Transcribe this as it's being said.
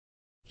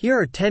Here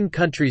are 10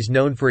 countries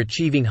known for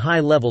achieving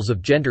high levels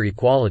of gender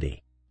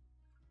equality.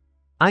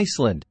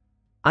 Iceland.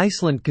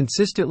 Iceland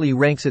consistently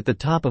ranks at the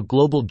top of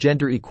global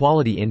gender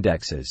equality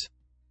indexes.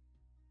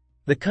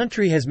 The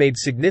country has made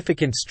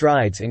significant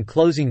strides in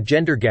closing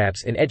gender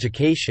gaps in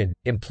education,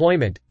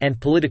 employment,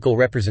 and political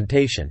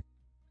representation.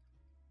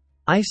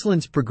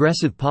 Iceland's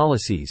progressive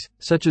policies,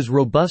 such as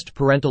robust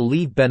parental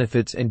leave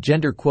benefits and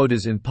gender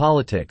quotas in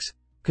politics,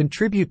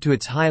 contribute to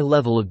its high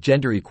level of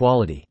gender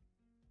equality.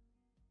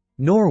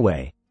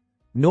 Norway.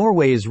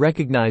 Norway is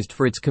recognized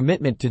for its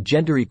commitment to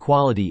gender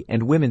equality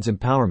and women's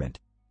empowerment.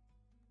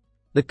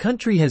 The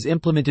country has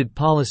implemented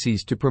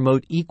policies to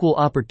promote equal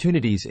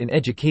opportunities in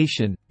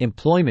education,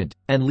 employment,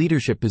 and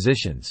leadership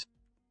positions.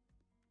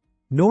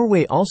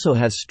 Norway also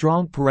has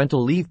strong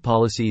parental leave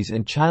policies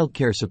and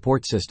childcare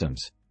support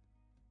systems.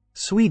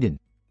 Sweden.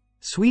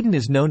 Sweden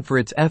is known for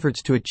its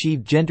efforts to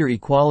achieve gender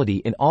equality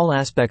in all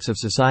aspects of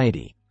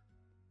society.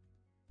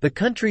 The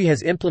country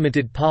has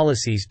implemented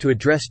policies to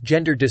address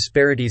gender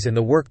disparities in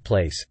the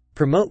workplace,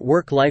 promote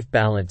work-life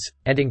balance,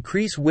 and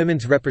increase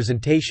women's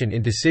representation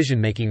in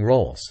decision-making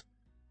roles.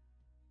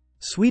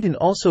 Sweden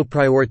also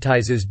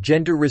prioritizes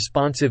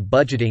gender-responsive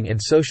budgeting and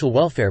social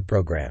welfare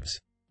programs.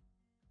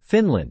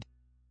 Finland.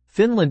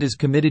 Finland is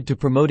committed to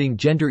promoting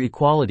gender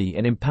equality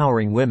and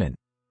empowering women.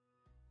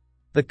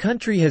 The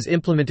country has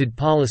implemented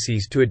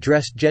policies to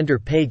address gender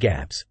pay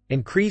gaps,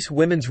 increase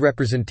women's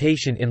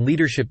representation in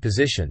leadership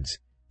positions,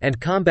 and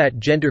combat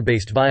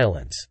gender-based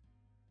violence.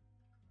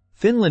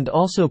 Finland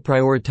also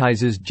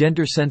prioritizes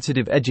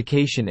gender-sensitive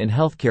education and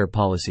healthcare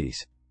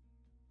policies.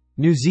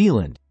 New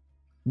Zealand.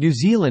 New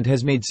Zealand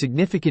has made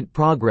significant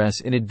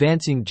progress in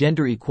advancing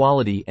gender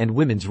equality and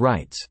women's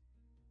rights.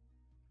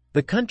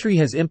 The country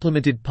has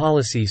implemented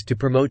policies to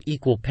promote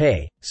equal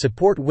pay,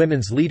 support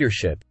women's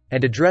leadership,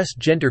 and address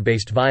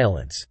gender-based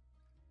violence.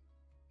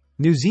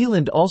 New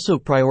Zealand also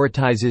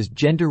prioritizes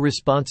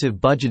gender-responsive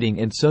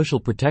budgeting and social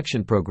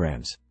protection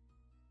programs.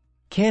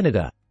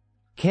 Canada.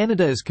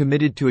 Canada is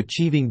committed to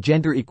achieving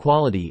gender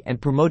equality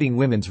and promoting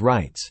women's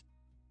rights.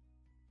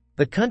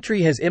 The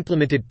country has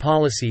implemented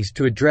policies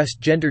to address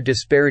gender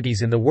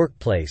disparities in the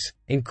workplace,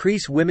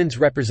 increase women's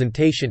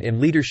representation in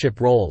leadership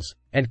roles,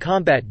 and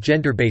combat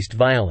gender-based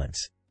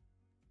violence.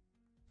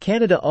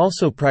 Canada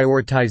also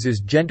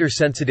prioritizes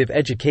gender-sensitive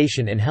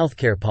education and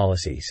healthcare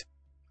policies.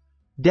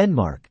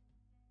 Denmark.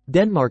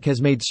 Denmark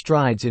has made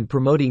strides in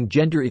promoting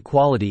gender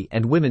equality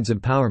and women's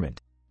empowerment.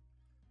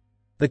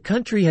 The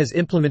country has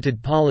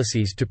implemented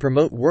policies to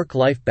promote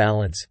work-life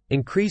balance,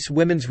 increase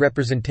women's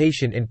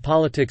representation in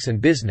politics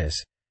and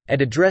business,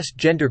 and address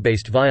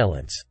gender-based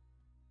violence.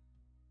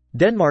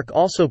 Denmark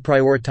also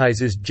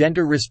prioritizes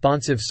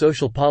gender-responsive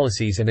social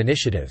policies and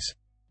initiatives.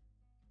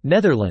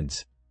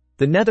 Netherlands.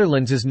 The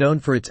Netherlands is known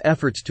for its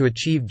efforts to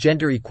achieve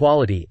gender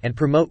equality and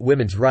promote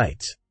women's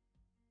rights.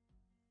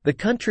 The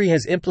country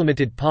has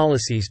implemented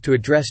policies to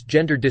address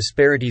gender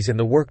disparities in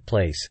the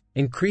workplace,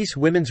 increase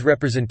women's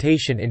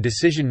representation in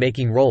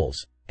decision-making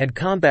roles, and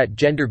combat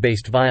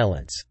gender-based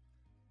violence.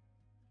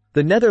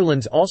 The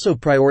Netherlands also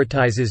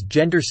prioritizes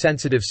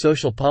gender-sensitive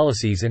social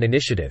policies and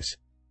initiatives.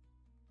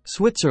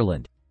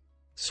 Switzerland.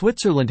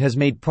 Switzerland has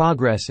made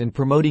progress in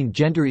promoting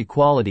gender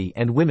equality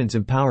and women's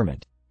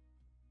empowerment.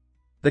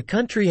 The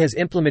country has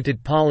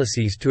implemented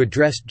policies to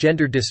address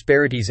gender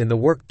disparities in the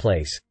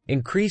workplace,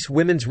 increase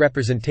women's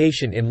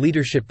representation in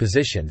leadership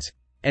positions,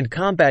 and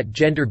combat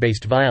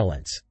gender-based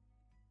violence.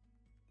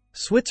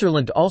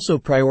 Switzerland also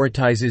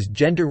prioritizes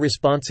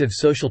gender-responsive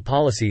social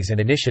policies and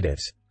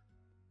initiatives.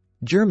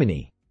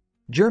 Germany.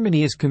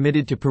 Germany is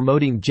committed to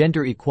promoting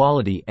gender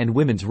equality and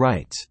women's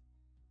rights.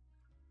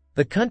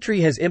 The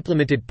country has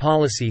implemented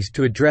policies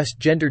to address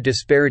gender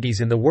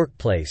disparities in the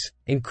workplace,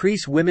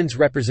 increase women's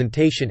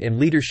representation in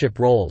leadership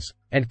roles,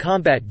 and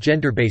combat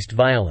gender-based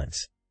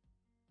violence.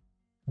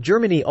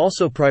 Germany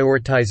also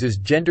prioritizes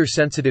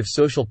gender-sensitive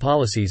social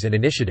policies and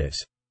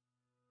initiatives.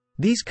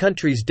 These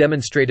countries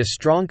demonstrate a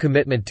strong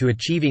commitment to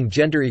achieving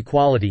gender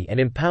equality and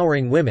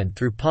empowering women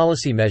through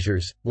policy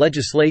measures,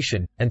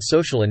 legislation, and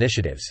social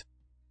initiatives.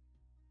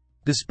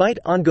 Despite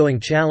ongoing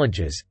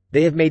challenges,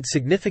 they have made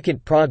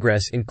significant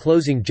progress in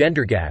closing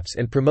gender gaps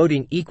and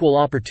promoting equal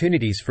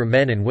opportunities for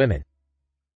men and women.